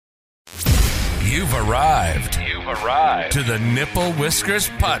You've arrived to the Nipple Whiskers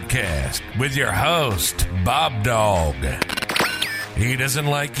Podcast with your host, BobDawgs. He doesn't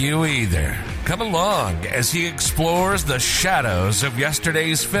like you either. Come along as he explores the shadows of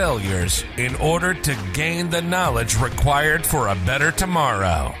yesterday's failures in order to gain the knowledge required for a better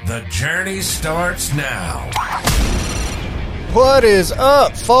tomorrow. The journey starts now. What is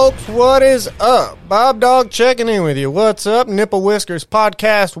up, folks? What is up? BobDawgs checking in with you. What's up? Nipple Whiskers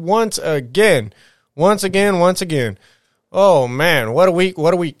Podcast once again. Oh, man, what a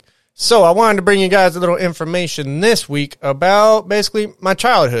week. So I wanted to bring you guys a little information this week about basically my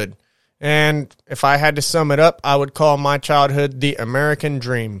childhood. And if I had to sum it up, I would call my childhood the American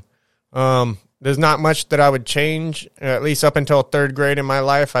dream. There's not much that I would change, at least up until third grade in my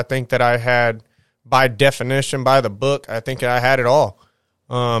life. I think that I had, by definition, by the book, I think I had it all.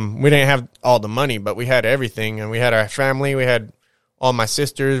 We didn't have all the money, but we had everything. And we had our family. We had all my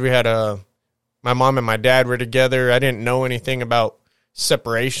sisters. We had my mom and my dad were together. I didn't know anything about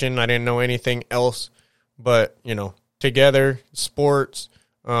separation. I didn't know anything else but, together, sports.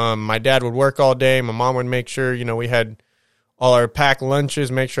 My dad would work all day. My mom would make sure, we had all our packed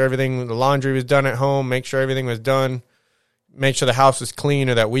lunches, make sure the laundry was done at home, make sure everything was done, make sure the house was clean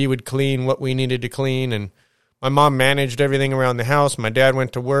or that we would clean what we needed to clean. And my mom managed everything around the house. My dad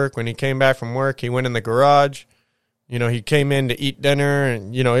went to work. When he came back from work, he went in the garage. He came in to eat dinner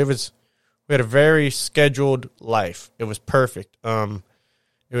and, we had a very scheduled life. It was perfect. It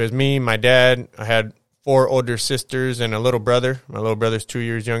was me, my dad. I had 4 older sisters and a little brother. My little brother's 2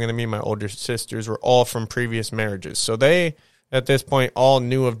 years younger than me. My older sisters were all from previous marriages. So they, at this point, all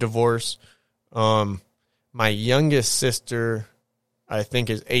knew of divorce. My youngest sister, I think,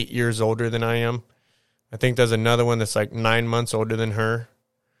 is 8 years older than I am. I think there's another one that's like 9 months older than her.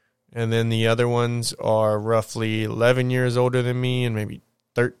 And then the other ones are roughly 11 years older than me and maybe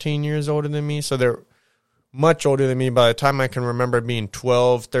 13 years older than me. So they're much older than me. By the time I can remember being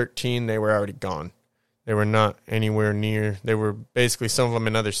 12, 13, they were already gone. They were not anywhere near. They were basically, some of them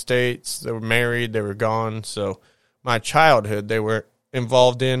in other states. They were married. They were gone. So my childhood they were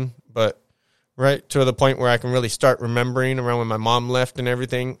involved in, but right to the point where I can really start remembering around when my mom left and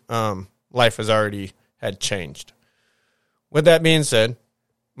everything, life had changed. With that being said,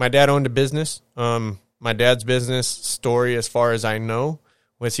 my dad owned a business. My dad's business story, as far as I know,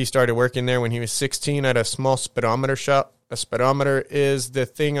 was he started working there when he was 16 at a small speedometer shop. A speedometer is the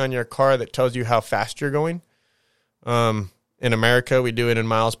thing on your car that tells you how fast you're going. In America, we do it in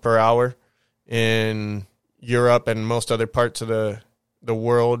miles per hour. In Europe and most other parts of the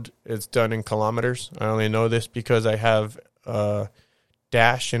world, it's done in kilometers. I only know this because I have a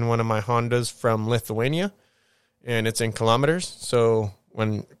dash in one of my Hondas from Lithuania, and it's in kilometers. So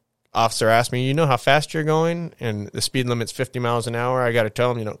when officer asked me, how fast you're going, and the speed limit's 50 miles an hour, I got to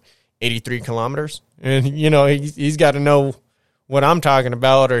tell him, 83 kilometers. And, he's got to know what I'm talking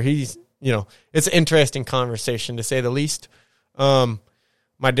about, or it's an interesting conversation, to say the least.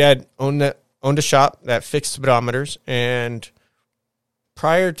 My dad owned a shop that fixed speedometers, and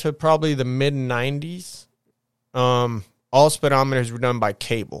prior to probably the mid-90s, all speedometers were done by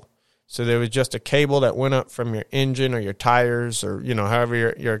cable. So there was just a cable that went up from your engine or your tires or,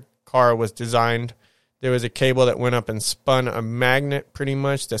 however your car was designed. There was a cable that went up and spun a magnet pretty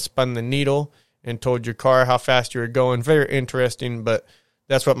much that spun the needle and told your car how fast you were going. Very interesting, but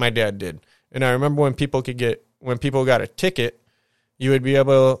that's what my dad did. And I remember when people got a ticket, you would be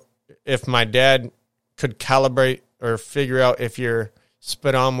able, if my dad could calibrate or figure out if your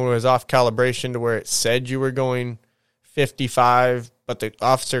speedometer was off calibration to where it said you were going 55, but the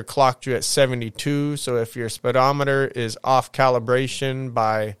officer clocked you at 72. So if your speedometer is off calibration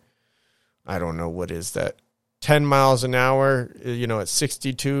by, I don't know, what is that, 10 miles an hour, at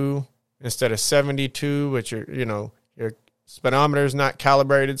 62 instead of 72, which your speedometer is not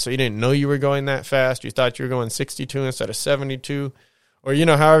calibrated, so you didn't know you were going that fast. You thought you were going 62 instead of 72, or,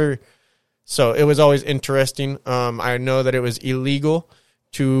 however. So it was always interesting. I know that it was illegal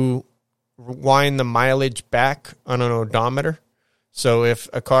to wind the mileage back on an odometer. So if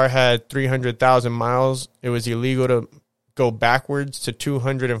a car had 300,000 miles, it was illegal to go backwards to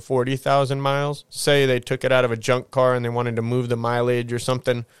 240,000 miles. Say they took it out of a junk car and they wanted to move the mileage or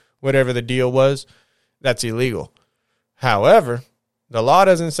something, whatever the deal was, that's illegal. However, the law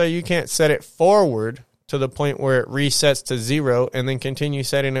doesn't say you can't set it forward to the point where it resets to 0 and then continue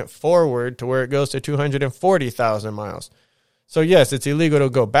setting it forward to where it goes to 240,000 miles. So yes, it's illegal to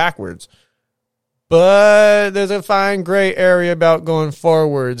go backwards. But there's a fine gray area about going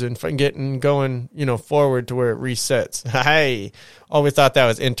forwards and going forward to where it resets. I always thought that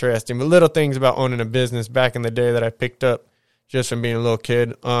was interesting. But little things about owning a business back in the day that I picked up just from being a little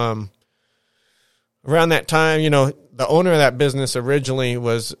kid. around that time, the owner of that business originally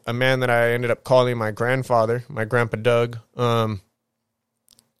was a man that I ended up calling my grandfather, my grandpa Doug.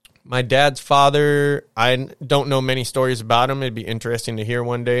 My dad's father, I don't know many stories about him. It'd be interesting to hear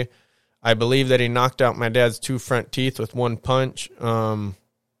one day. I believe that he knocked out my dad's 2 front teeth with one punch.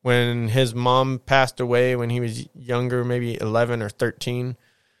 When his mom passed away when he was younger, maybe 11 or 13,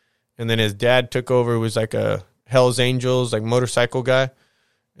 and then his dad took over, who was like a Hell's Angels, like motorcycle guy.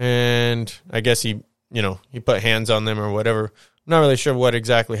 And I guess he put hands on them or whatever. I'm not really sure what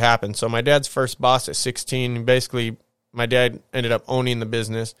exactly happened. So my dad's first boss at 16, basically my dad ended up owning the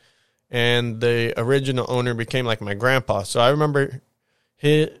business, and the original owner became like my grandpa. So I remember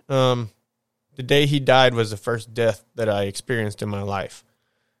the day he died was the first death that I experienced in my life.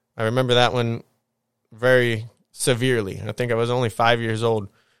 I remember that one very severely. I think I was only 5 years old,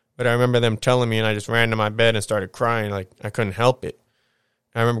 but I remember them telling me, and I just ran to my bed and started crying like I couldn't help it.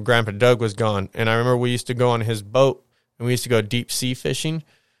 I remember Grandpa Doug was gone, and I remember we used to go on his boat, and we used to go deep sea fishing,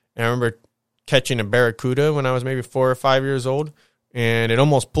 and I remember catching a barracuda when I was maybe 4 or 5 years old, and it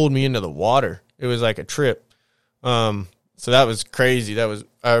almost pulled me into the water. It was like a trip. So that was crazy.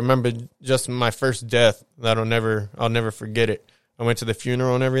 I remember just my first death. I'll never forget it. I went to the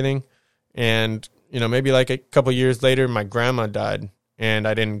funeral and everything, and maybe like a couple years later, my grandma died, and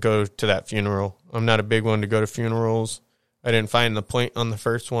I didn't go to that funeral. I'm not a big one to go to funerals. I didn't find the point on the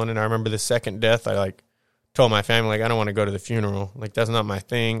first one, and I remember the second death, I told my family, I don't want to go to the funeral. That's not my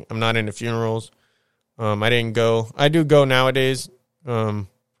thing. I'm not into funerals. I didn't go. I do go nowadays,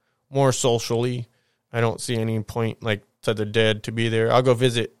 more socially. I don't see any point, to the dead to be there. I'll go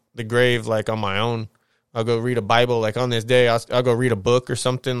visit the grave, on my own. I'll go read a Bible, on this day. I'll go read a book or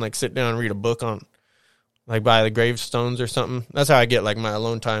something, sit down and read a book on, by the gravestones or something. That's how I get, my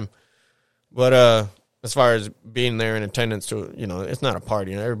alone time. But, as far as being there in attendance to, it's not a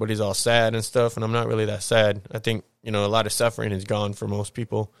party. Everybody's all sad and stuff, and I'm not really that sad. I think, a lot of suffering is gone for most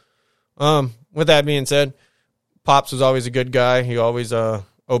people. With that being said, Pops was always a good guy. He always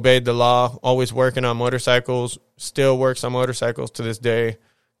obeyed the law, always working on motorcycles, still works on motorcycles to this day,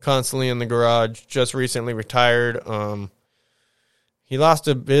 constantly in the garage, just recently retired. He lost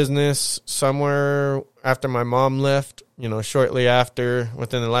a business somewhere after my mom left, shortly after,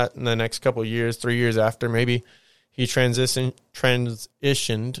 within the next couple of years, 3 years after maybe, he transitioned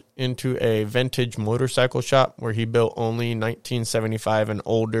into a vintage motorcycle shop where he built only 1975 and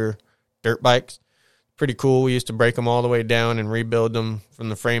older dirt bikes. Pretty cool. We used to break them all the way down and rebuild them from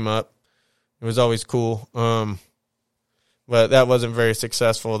the frame up. It was always cool. But that wasn't very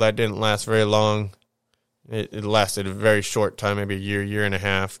successful. That didn't last very long. It lasted a very short time, maybe a year and a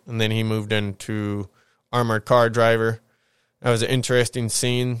half. And then he moved into armored car driver. That was an interesting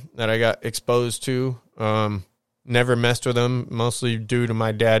scene that I got exposed to. Never messed with him, mostly due to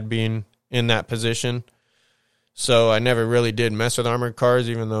my dad being in that position. So I never really did mess with armored cars,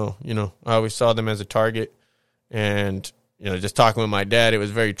 even though, I always saw them as a target. And, just talking with my dad, it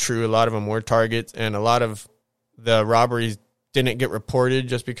was very true. A lot of them were targets, and a lot of the robberies didn't get reported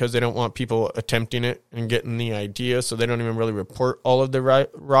just because they don't want people attempting it and getting the idea, so they don't even really report all of the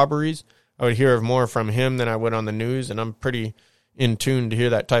robberies. I would hear more from him than I would on the news, and I'm pretty in tune to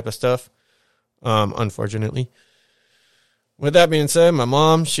hear that type of stuff, unfortunately. With that being said, my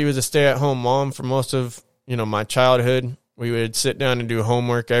mom, she was a stay-at-home mom for most of, my childhood. We would sit down and do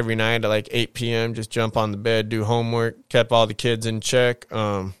homework every night at 8 p.m., just jump on the bed, do homework, kept all the kids in check.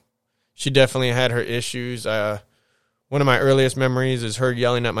 She definitely had her issues. One of my earliest memories is her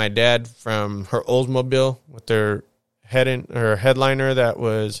yelling at my dad from her Oldsmobile with her headliner that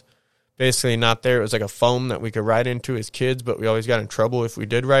was basically not there. It was like a foam that we could ride into as kids, but we always got in trouble if we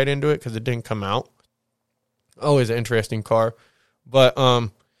did ride into it because it didn't come out. Always an interesting car. But,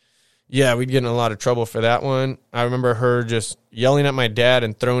 yeah, we'd get in a lot of trouble for that one. I remember her just yelling at my dad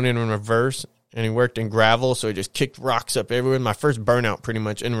and throwing it in reverse, and he worked in gravel, so he just kicked rocks up everywhere. My first burnout pretty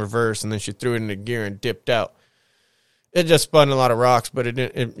much in reverse, and then she threw it into gear and dipped out. It just spun a lot of rocks, but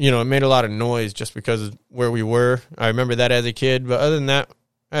it made a lot of noise just because of where we were. I remember that as a kid, but other than that,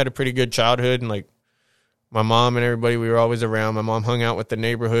 I had a pretty good childhood, and my mom and everybody, we were always around. My mom hung out with the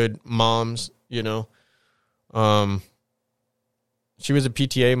neighborhood moms, She was a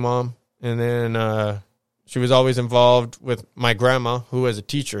PTA mom, and then she was always involved with my grandma, who was a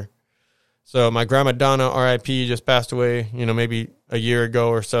teacher. So my grandma Donna, R.I.P., just passed away, maybe a year ago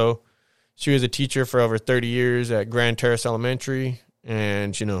or so. She was a teacher for over 30 years at Grand Terrace Elementary,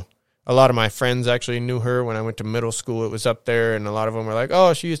 and, a lot of my friends actually knew her when I went to middle school. It was up there, and a lot of them were like,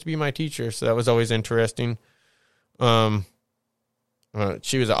 oh, she used to be my teacher, so that was always interesting. She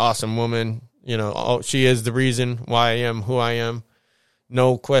was an awesome woman. She is the reason why I am who I am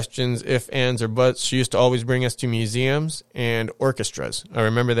no questions, ifs, ands, or buts. She used to always bring us to museums and orchestras. I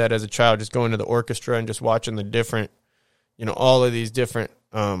remember that as a child, just going to the orchestra and just watching the different, all of these different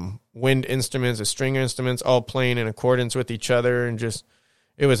wind instruments, the string instruments, all playing in accordance with each other, and just,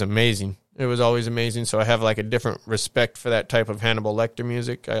 it was amazing. It was always amazing. So I have like a different respect for that type of Hannibal Lecter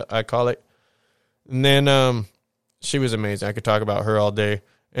music, I call it. And then she was amazing. I could talk about her all day.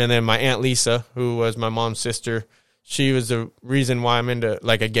 And then my Aunt Lisa, who was my mom's sister, she was the reason why I'm into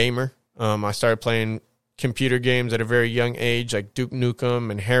like a gamer. I started playing computer games at a very young age, like Duke Nukem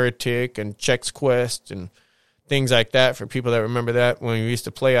and Heretic and Chex Quest and things like that. For people that remember that, when we used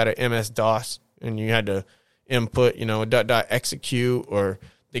to play out of MS-DOS and you had to input, .execute or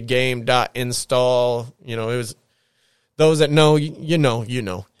the game .install. It was, those that know, you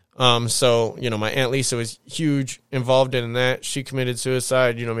know. So, my Aunt Lisa was huge involved in that. She committed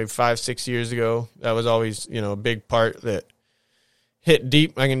suicide, maybe 5-6 years ago. That was always, a big part that hit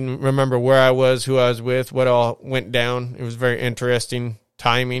deep. I can remember where I was, who I was with, what all went down. It was very interesting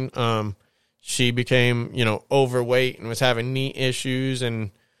timing. She became, overweight and was having knee issues,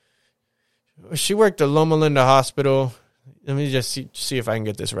 and she worked at Loma Linda Hospital. Let me just see if I can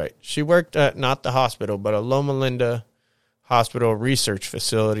get this right. She worked at not the hospital, but a Loma Linda Hospital research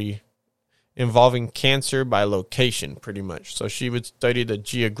facility involving cancer by location, pretty much. So she would study the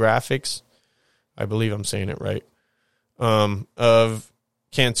geographics, I believe I'm saying it right, of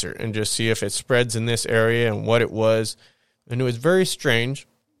cancer and just see if it spreads in this area and what it was. And it was very strange.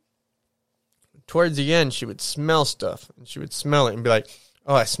 Towards the end, she would smell stuff, and she would smell it and be like,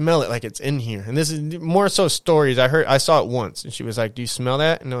 oh, I smell it like it's in here. And this is more so stories. I saw it once, and she was like, do you smell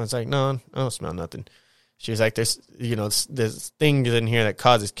that? And I was like, no, I don't smell nothing. She was like, there's things in here that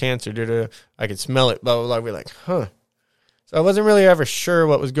causes cancer. I could smell it, blah, blah, blah. We're like, huh. So I wasn't really ever sure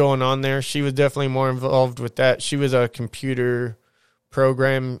what was going on there. She was definitely more involved with that. She was a computer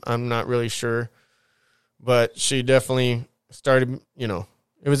program. I'm not really sure. But she definitely started,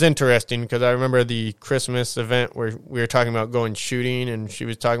 it was interesting because I remember the Christmas event where we were talking about going shooting, and she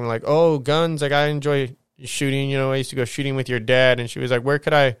was talking like, oh, guns, like I enjoy shooting. I used to go shooting with your dad. And she was like, where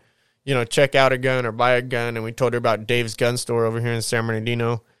could I check out a gun or buy a gun? And we told her about Dave's gun store over here in San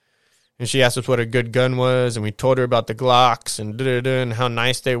Bernardino. And she asked us what a good gun was, and we told her about the Glocks and how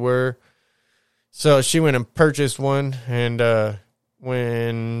nice they were. So she went and purchased one, and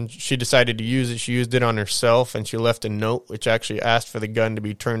when she decided to use it, she used it on herself, and she left a note which actually asked for the gun to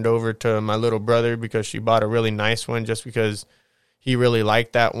be turned over to my little brother because she bought a really nice one just because he really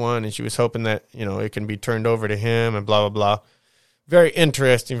liked that one, and she was hoping that, it can be turned over to him and blah, blah, blah. Very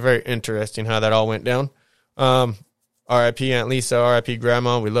interesting how that all went down. R.I.P. Aunt Lisa, R.I.P.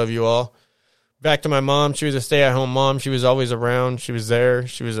 Grandma, we love you all. Back to my mom, she was a stay-at-home mom. She was always around. She was there.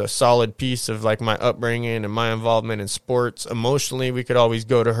 She was a solid piece of, like, my upbringing and my involvement in sports. Emotionally, we could always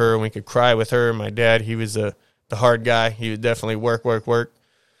go to her and we could cry with her. My dad, he was the hard guy. He would definitely work.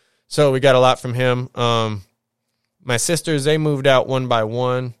 So we got a lot from him. My sisters, they moved out one by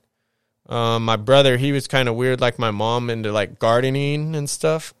one. My brother, he was kind of weird like my mom, into like gardening and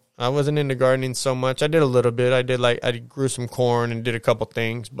stuff. I wasn't into gardening so much. I did a little bit. I grew some corn and did a couple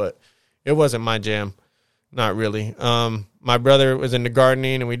things, but it wasn't my jam. Not really. My brother was into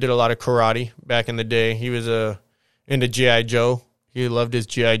gardening, and we did a lot of karate back in the day. He was into G.I. Joe. He loved his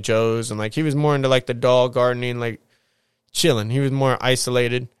G.I. Joes, and like he was more into like the doll gardening, like chilling. He was more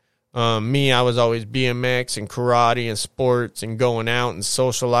isolated. Me, I was always BMX and karate and sports and going out and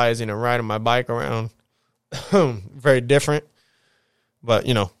socializing and riding my bike around. Very different, but,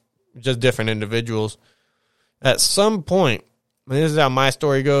 just different individuals. At some point, and this is how my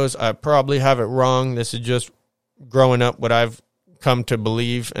story goes, I probably have it wrong. This is just growing up, what I've come to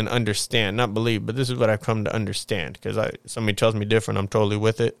believe and understand. Not believe, but this is what I've come to understand, because somebody tells me different, I'm totally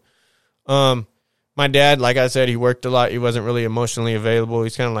with it. My dad, like I said, he worked a lot. He wasn't really emotionally available.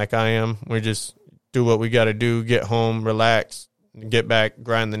 He's kind of like I am. We just do what we got to do, get home, relax, get back,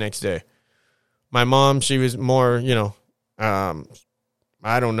 grind the next day. My mom, she was more,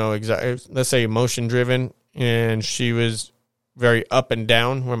 I don't know exactly, let's say emotion driven, and she was very up and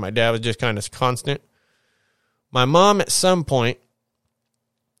down, where my dad was just kind of constant. My mom, at some point,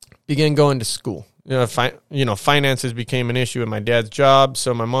 began going to school. Finances became an issue with my dad's job,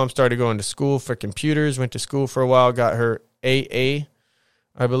 so my mom started going to school for computers, went to school for a while, got her AA,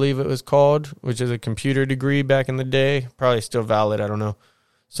 I believe it was called, which is a computer degree back in the day, probably still valid, I don't know.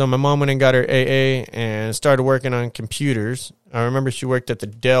 So my mom went and got her AA and started working on computers. I remember she worked at the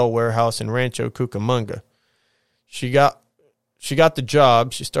Dell warehouse in Rancho Cucamonga. She got the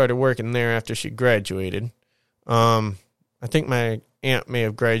job. She started working there after she graduated. I think my aunt may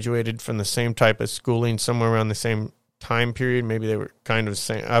have graduated from the same type of schooling, somewhere around the same time period. Maybe they were kind of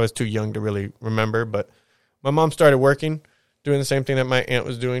saying, I was too young to really remember, but my mom started working, doing the same thing that my aunt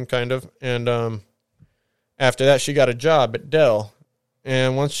was doing, kind of. And after that, she got a job at Dell.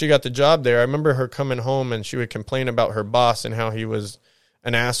 And once she got the job there, I remember her coming home and she would complain about her boss and how he was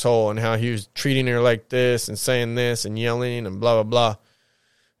an asshole and how he was treating her like this and saying this and yelling and blah, blah, blah.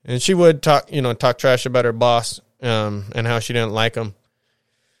 And she would talk trash about her boss and how she didn't like him.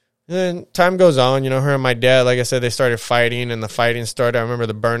 Then time goes on, her and my dad, like I said, they started fighting, and the fighting started. I remember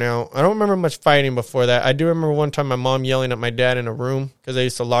the burnout. I don't remember much fighting before that. I do remember one time my mom yelling at my dad in a room because they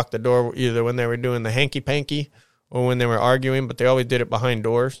used to lock the door either when they were doing the hanky-panky or when they were arguing, but they always did it behind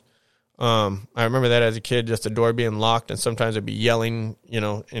doors. I remember that as a kid, just the door being locked, and sometimes it'd be yelling,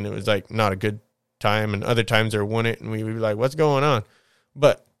 and it was like not a good time, and other times there wouldn't, and we would be like, what's going on?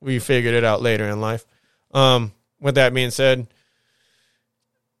 But we figured it out later in life. With that being said,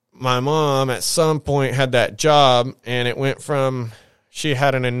 my mom at some point had that job, and it went from she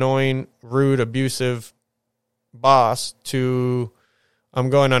had an annoying, rude, abusive boss to I'm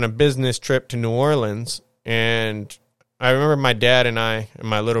going on a business trip to New Orleans. And I remember my dad and I and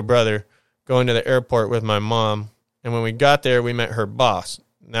my little brother going to the airport with my mom. And when we got there, we met her boss,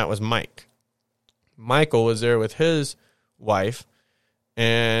 and that was Mike. Michael was there with his wife,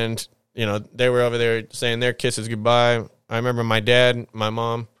 and, they were over there saying their kisses goodbye. I remember my dad, my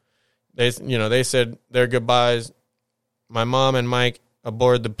mom, they said their goodbyes. My mom and Mike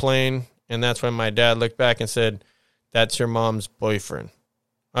aboard the plane, and that's when my dad looked back and said, "That's your mom's boyfriend."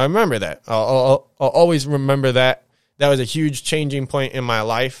 I remember that. I'll always remember that. That was a huge changing point in my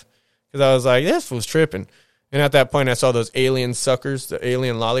life because I was like, this was tripping. And at that point, I saw those alien suckers, the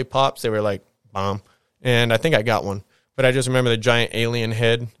alien lollipops. They were like, bomb. And I think I got one. But I just remember the giant alien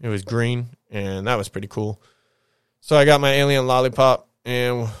head. It was green, and that was pretty cool. So I got my alien lollipop,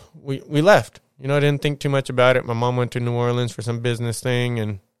 and we left. I didn't think too much about it. My mom went to New Orleans for some business thing,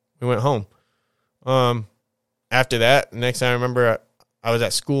 and we went home. After that, the next time I remember, I was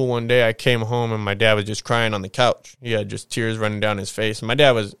at school one day. I came home, and my dad was just crying on the couch. He had just tears running down his face. And my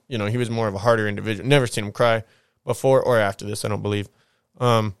dad was, he was more of a harder individual. Never seen him cry before or after this, I don't believe.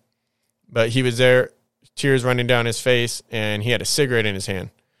 But he was there, tears running down his face, and he had a cigarette in his hand.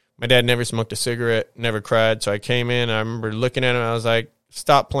 My dad never smoked a cigarette, never cried. So I came in, I remember looking at him, I was like,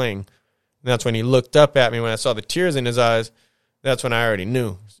 stop playing. And that's when he looked up at me. When I saw the tears in his eyes, that's when I already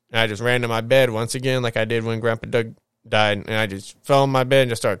knew. And I just ran to my bed once again, like I did when Grandpa Doug died, and I just fell in my bed and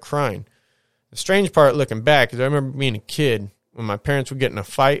just started crying. The strange part looking back is I remember being a kid, when my parents would get in a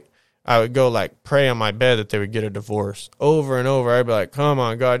fight, I would go like pray on my bed that they would get a divorce. Over and over, I'd be like, come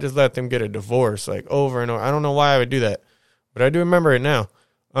on, God, just let them get a divorce, like over and over. I don't know why I would do that, but I do remember it now.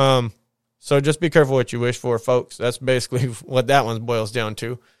 So just be careful what you wish for, folks. That's basically what that one boils down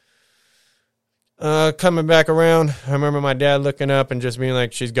to. Coming back around, I remember my dad looking up and just being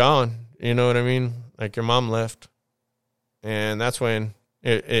like, she's gone. You know what I mean? Like, your mom left. And that's when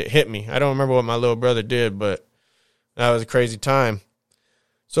it hit me. I don't remember what my little brother did, but that was a crazy time.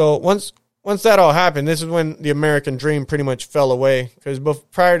 So once that all happened, this is when the American dream pretty much fell away. Because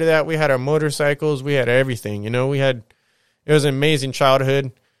prior to that, we had our motorcycles. We had everything. It was an amazing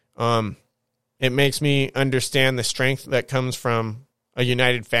childhood. It makes me understand the strength that comes from a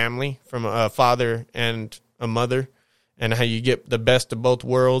united family, from a father and a mother, and how you get the best of both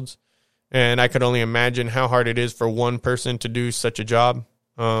worlds. And I could only imagine how hard it is for one person to do such a job.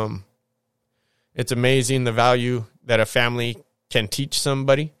 It's amazing the value that a family can teach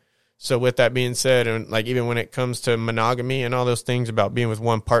somebody. So with that being said, and like even when it comes to monogamy and all those things about being with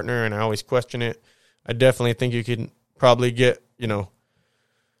one partner, and I always question it, I definitely think you can probably get,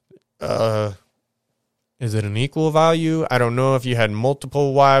 is it an equal value? I don't know if you had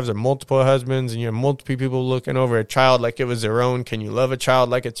multiple wives or multiple husbands and you have multiple people looking over a child like it was their own. Can you love a child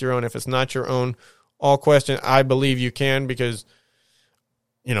like it's your own if it's not your own? All question. I believe you can because,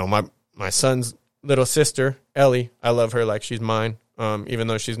 my son's little sister, Ellie, I love her like she's mine, even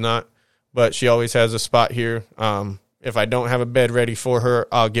though she's not. But she always has a spot here. If I don't have a bed ready for her,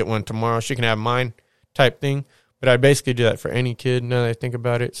 I'll get one tomorrow. She can have mine type thing. But I basically do that for any kid now that I think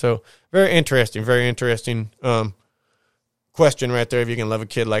about it. So very interesting question right there, if you can love a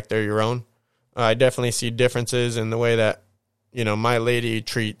kid like they're your own. I definitely see differences in the way that, my lady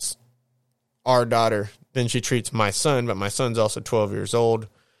treats our daughter than she treats my son. But my son's also 12 years old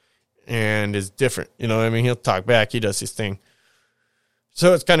and is different. He'll talk back. He does his thing.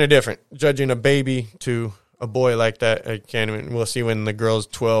 So it's kind of different. Judging a baby to a boy like that, I can't even. We'll see when the girl's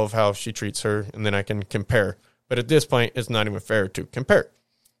 12 how she treats her, and then I can compare. But at this point, it's not even fair to compare.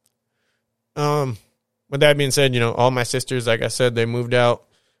 With that being said, all my sisters, like I said, they moved out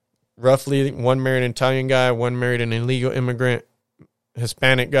roughly one married an Italian guy, one married an illegal immigrant,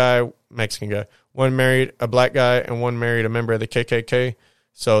 Hispanic guy, Mexican guy. One married a black guy, and one married a member of the KKK.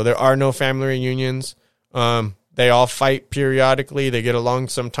 So there are no family reunions. They all fight periodically. They get along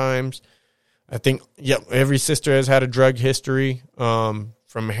sometimes. I think, every sister has had a drug history, from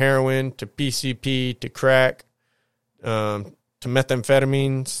heroin to PCP to crack, to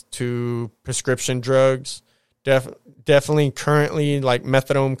methamphetamines to prescription drugs. Definitely currently like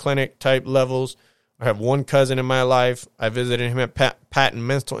methadone clinic type levels. I have one cousin in my life. I visited him at Patton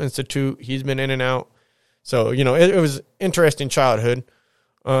Mental Institute. He's been in and out. So, it was interesting childhood.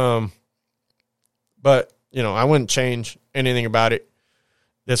 But, I wouldn't change anything about it.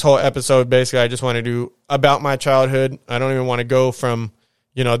 This whole episode, basically, I just want to do about my childhood. I don't even want to go from,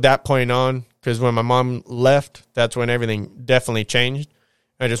 that point on, because when my mom left, that's when everything definitely changed.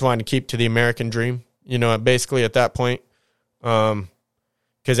 I just wanted to keep to the American dream, basically at that point.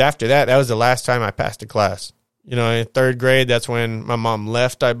 Because after that was the last time I passed a class. In third grade, that's when my mom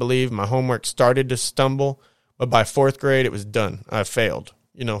left, I believe. My homework started to stumble, but by fourth grade, it was done. I failed.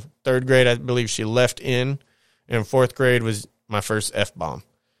 Third grade, I believe she left in, and fourth grade was my first F-bomb.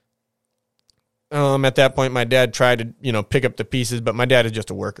 At that point, my dad tried to, pick up the pieces, but my dad is just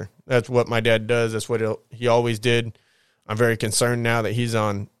a worker. That's what my dad does. That's what he always did. I'm very concerned now that he's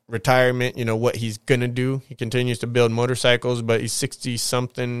on retirement, what he's going to do. He continues to build motorcycles, but he's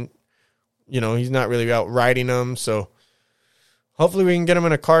 60-something. He's not really out riding them. So hopefully we can get him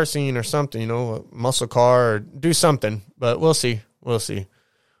in a car scene or something, a muscle car or do something. But we'll see. We'll see.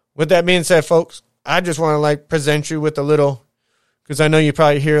 With that being said, folks, I just want to, present you with a little, because I know you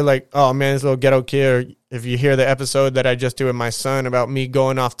probably hear, oh, man, this little ghetto kid, or if you hear the episode that I just did with my son about me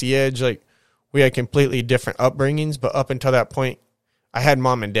going off the edge, we had completely different upbringings, but up until that point, I had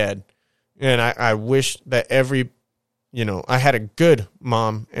mom and dad, and I wish that I had a good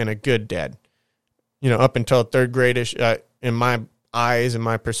mom and a good dad, up until third grade-ish. In my eyes, in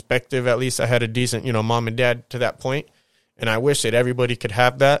my perspective, at least I had a decent, mom and dad to that point, and I wish that everybody could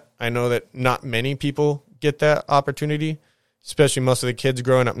have that. I know that not many people get that opportunity, especially most of the kids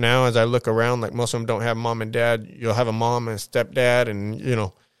growing up now. As I look around, most of them don't have mom and dad. You'll have a mom and a stepdad, and,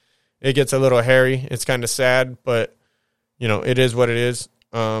 it gets a little hairy. It's kind of sad, but it is what it is.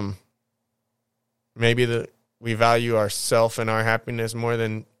 Maybe we value ourself and our happiness more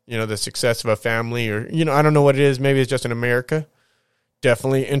than, the success of a family, or, I don't know what it is. Maybe it's just in America.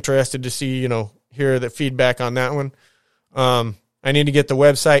 Definitely interested to see, hear the feedback on that one. I need to get the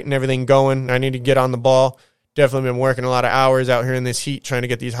website and everything going. I need to get on the ball. Definitely been working a lot of hours out here in this heat trying to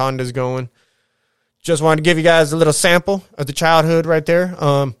get these Hondas going. Just wanted to give you guys a little sample of the childhood right there.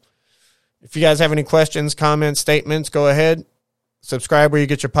 If you guys have any questions, comments, statements, go ahead. Subscribe where you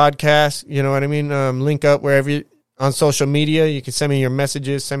get your podcasts. You know what I mean? Link up wherever you, on social media. You can send me your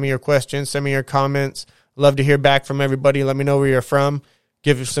messages, send me your questions, send me your comments. Love to hear back from everybody. Let me know where you're from.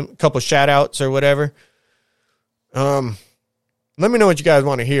 Give you a couple shout outs or whatever. Let me know what you guys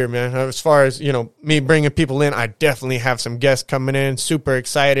want to hear, man. As far as, me bringing people in, I definitely have some guests coming in. Super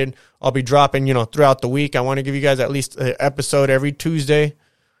excited. I'll be dropping, throughout the week. I want to give you guys at least an episode every Tuesday.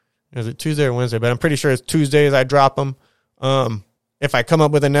 Is it Tuesday or Wednesday? But I'm pretty sure it's Tuesdays I drop them. If I come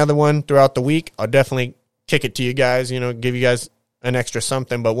up with another one throughout the week, I'll definitely kick it to you guys, give you guys an extra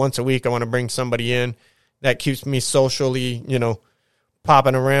something. But once a week, I want to bring somebody in that keeps me socially,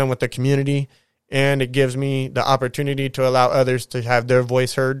 popping around with the community. And it gives me the opportunity to allow others to have their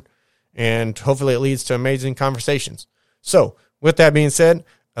voice heard. And hopefully it leads to amazing conversations. So with that being said,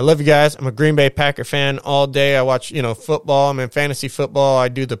 I love you guys. I'm a Green Bay Packer fan all day. I watch, football. I'm in fantasy football. I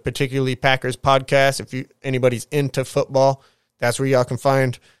do the Particularly Packers podcast. If anybody's into football, that's where y'all can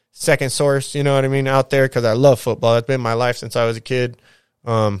find second source, out there, because I love football. It's been my life since I was a kid.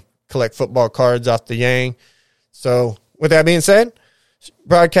 Collect football cards off the Yang. So with that being said,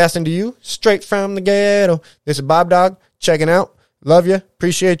 broadcasting to you straight from the ghetto. This is BobDawg checking out. Love you.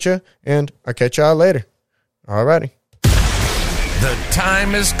 Appreciate you. And I'll catch y'all later. All righty. The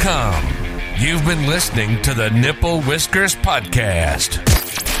time has come. You've been listening to the Nipple Whiskers Podcast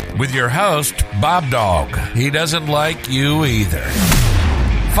with your host, BobDawg. He doesn't like you either.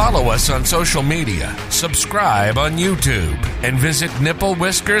 Follow us on social media, subscribe on YouTube, and visit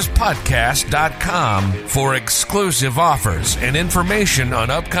nipplewhiskerspodcast.com for exclusive offers and information on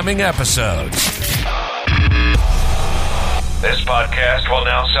upcoming episodes. This podcast will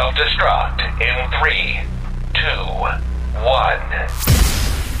now self-destruct in 3, 2, 1.